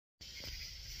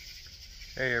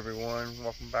Hey everyone,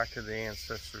 welcome back to the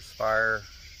Ancestors Fire.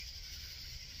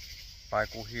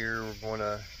 Michael here. We're going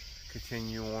to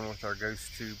continue on with our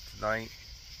ghost tube tonight.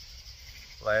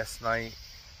 Last night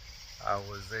I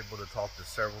was able to talk to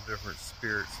several different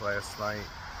spirits last night.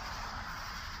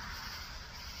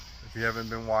 If you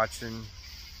haven't been watching,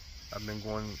 I've been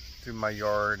going through my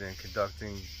yard and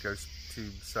conducting ghost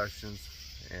tube sessions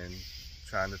and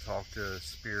trying to talk to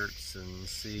spirits and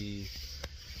see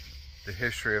the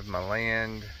history of my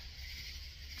land,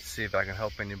 to see if I can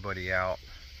help anybody out.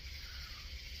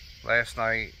 Last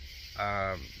night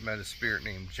I met a spirit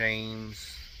named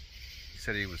James. He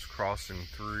said he was crossing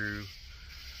through.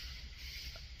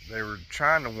 They were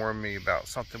trying to warn me about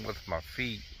something with my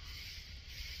feet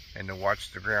and to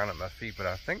watch the ground at my feet, but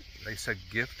I think they said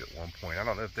gift at one point. I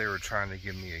don't know if they were trying to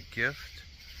give me a gift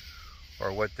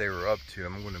or what they were up to.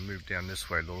 I'm going to move down this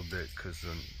way a little bit because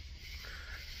the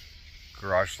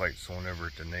garage lights on over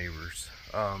at the neighbors.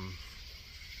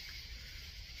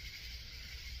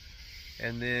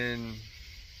 And then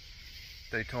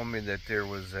they told me that there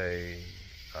was a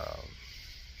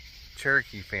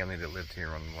Cherokee family that lived here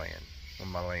on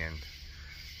my land.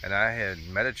 And I had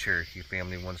met a Cherokee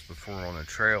family once before on a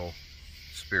trail,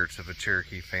 spirits of a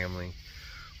Cherokee family,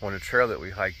 on a trail that we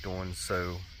hiked on.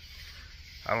 So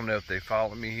I don't know if they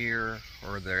followed me here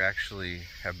or they actually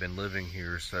have been living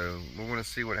here. So we're going to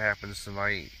see what happens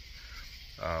tonight.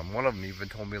 One of them even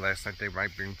told me last night they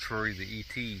might bring Troy the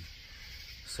ET.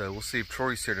 So we'll see if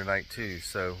Troy's here tonight too.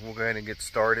 So we'll go ahead and get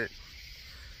started.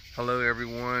 Hello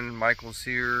everyone, Michael's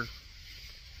here.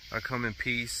 I come in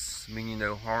peace, meaning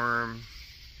no harm.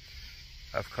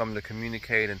 I've come to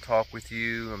communicate and talk with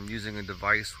you. I'm using a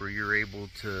device where you're able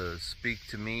to speak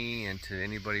to me and to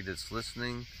anybody that's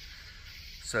listening.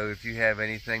 So if you have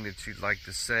anything that you'd like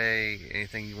to say,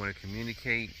 anything you want to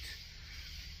communicate,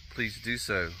 please do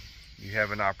so. You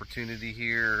have an opportunity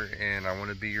here and I want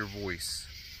to be your voice.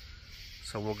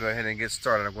 So we'll go ahead and get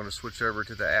started. I'm going to switch over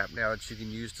to the app now that you can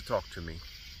use to talk to me.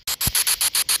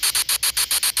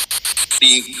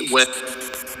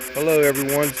 Hello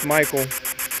everyone, it's Michael.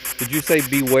 Did you say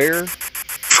beware?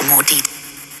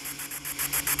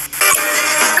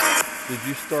 Did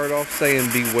you start off saying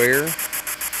beware?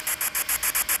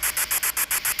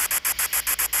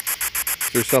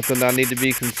 Is there something I need to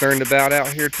be concerned about out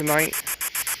here tonight?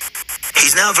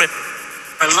 He's now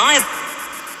alive.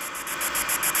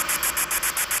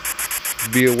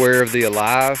 Be aware of the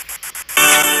alive?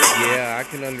 Yeah, I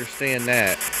can understand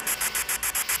that.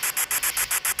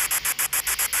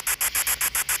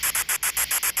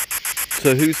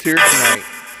 So who's here tonight?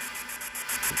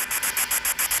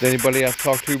 Is anybody I've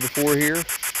talked to before here?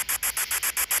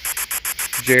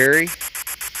 Jerry?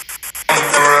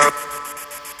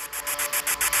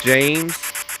 James?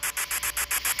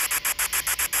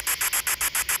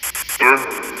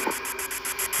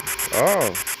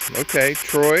 Oh, okay.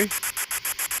 Troy?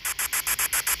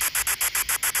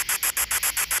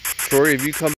 Troy, did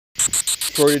you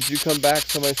come back?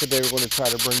 Somebody said they were going to try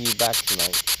to bring you back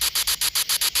tonight.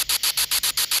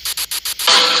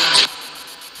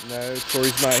 No,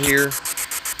 Troy's not here.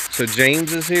 So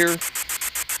James is here?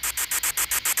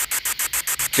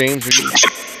 James, are you?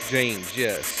 James,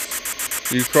 yes.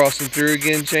 You crossing through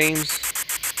again, James?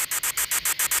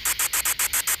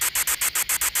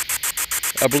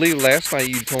 I believe last night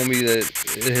you told me that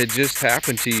it had just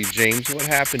happened to you, James. What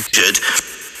happened to you?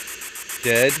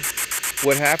 Dead?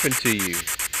 What happened to you?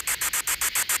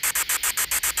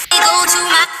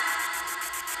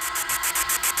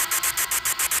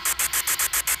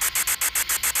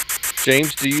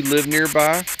 James, do you live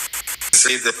nearby?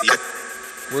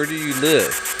 Where do you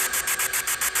live?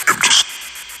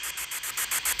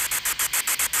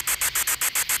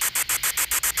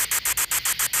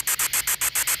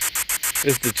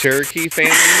 Is the Cherokee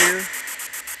family here?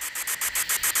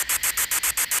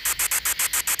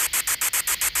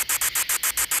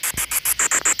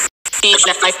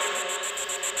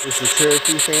 Is the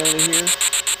Cherokee family here?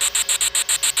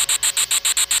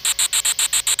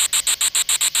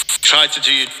 Tried to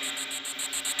do you.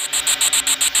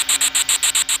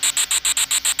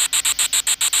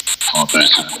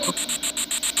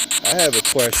 I have a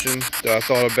question that I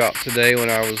thought about today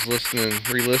when I was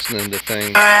re-listening to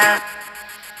things.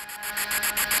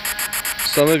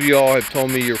 Some of you all have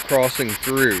told me you're crossing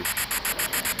through.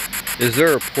 Is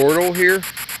there a portal here?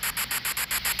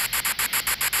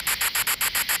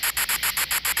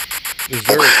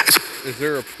 Is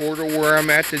there a portal where I'm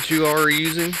at that you are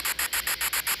using?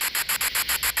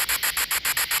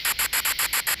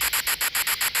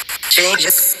 James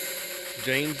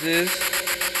is?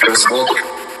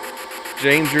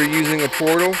 James, you're using a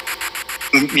portal?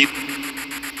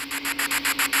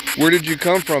 Where did you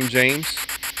come from, James?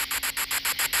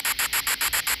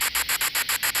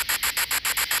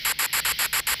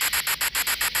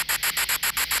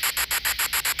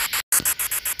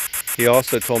 He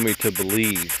also told me to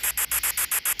believe.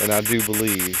 And I do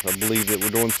believe. I believe that we're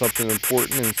doing something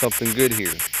important and something good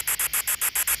here.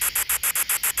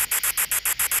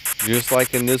 Just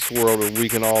like in this world where we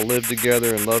can all live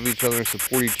together and love each other and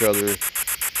support each other,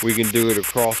 we can do it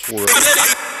across worlds and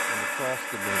across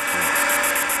dimensions.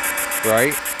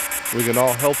 Right? We can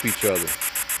all help each other.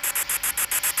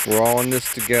 We're all in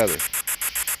this together.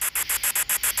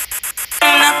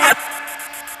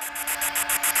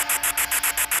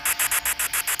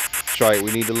 That's right,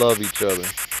 we need to love each other.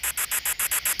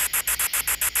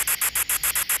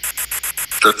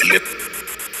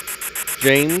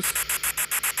 James?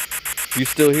 You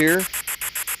still here?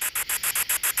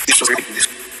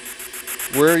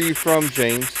 Where are you from,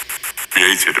 James?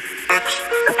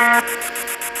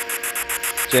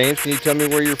 James, can you tell me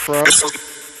where you're from?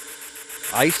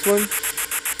 Iceland?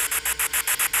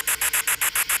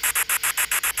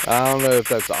 I don't know if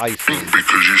that's Iceland.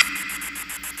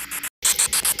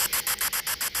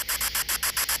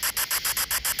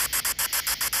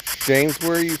 James,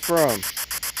 where are you from?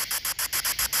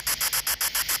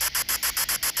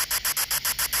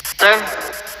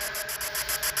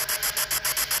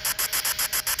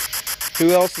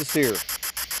 Who else is here?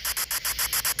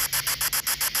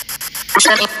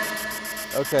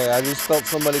 Okay, I just felt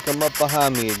somebody come up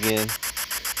behind me again.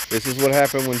 This is what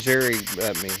happened when Jerry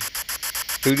met me.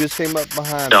 Who just came up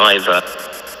behind me?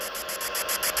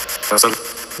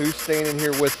 Who's standing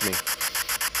here with me?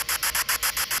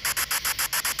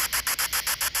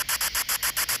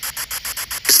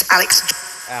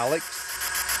 Alex. Alex?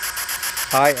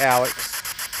 Hi, Alex.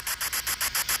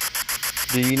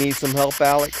 Do you need some help,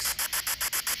 Alex?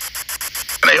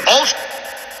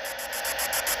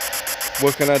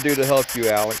 What can I do to help you,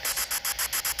 Alex?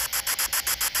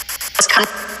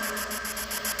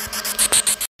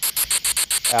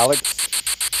 Alex,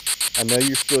 I know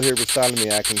you're still here beside me.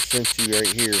 I can sense you right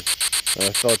here. And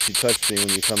I felt you touch me when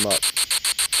you come up.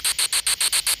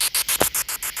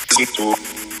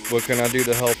 What can I do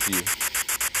to help you?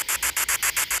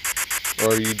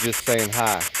 Or are you just saying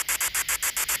hi?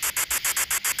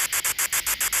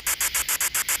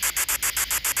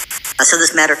 So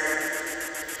this matter?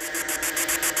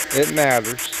 It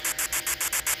matters.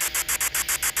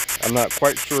 I'm not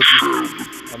quite sure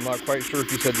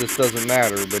if you said this doesn't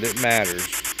matter, but it matters.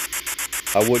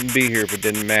 I wouldn't be here if it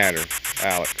didn't matter,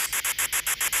 Alex.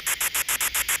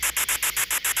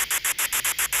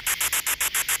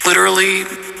 Literally.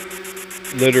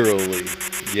 Literally,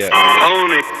 yes.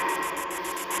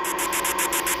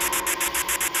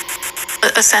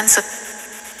 A sense of,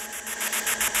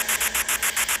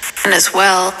 and as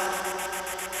well.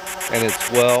 And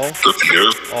it's well.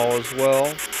 All is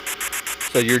well.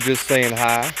 So you're just saying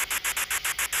hi,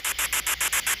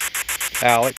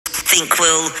 Alex? Think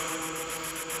we'll...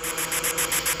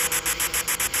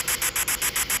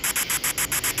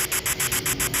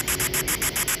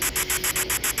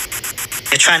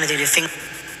 You're trying to do your thing.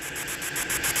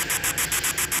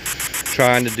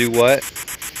 Trying to do what?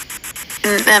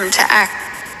 Them to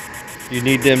act. You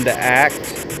need them to act?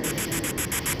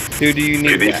 Who do you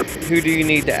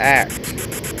need to act?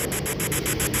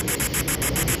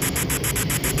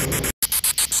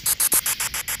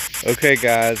 Okay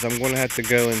guys, I'm going to have to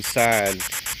go inside.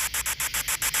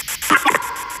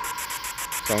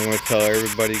 So I'm going to tell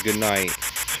everybody good night.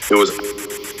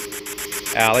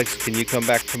 Alex, can you come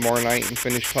back tomorrow night and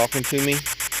finish talking to me?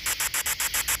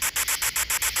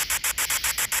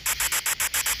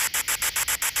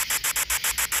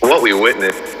 What we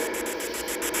witnessed.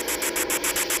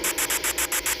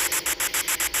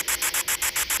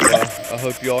 Yeah, I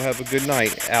hope you all have a good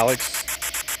night. Alex,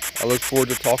 I look forward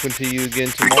to talking to you again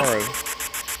tomorrow.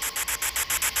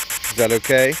 Is that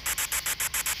okay?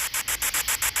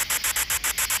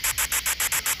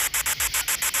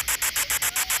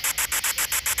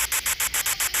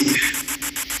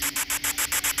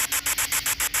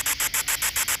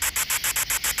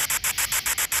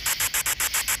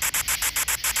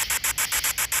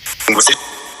 What's it?